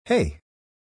Hey,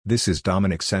 this is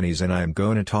Dominic Senes and I am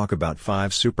going to talk about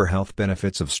 5 super health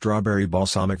benefits of strawberry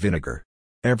balsamic vinegar.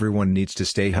 Everyone needs to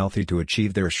stay healthy to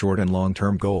achieve their short and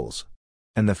long-term goals.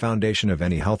 And the foundation of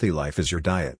any healthy life is your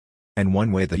diet. And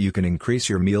one way that you can increase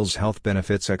your meal's health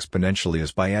benefits exponentially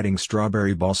is by adding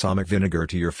strawberry balsamic vinegar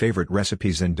to your favorite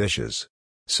recipes and dishes.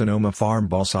 Sonoma Farm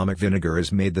balsamic vinegar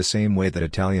is made the same way that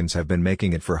Italians have been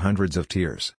making it for hundreds of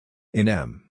years. In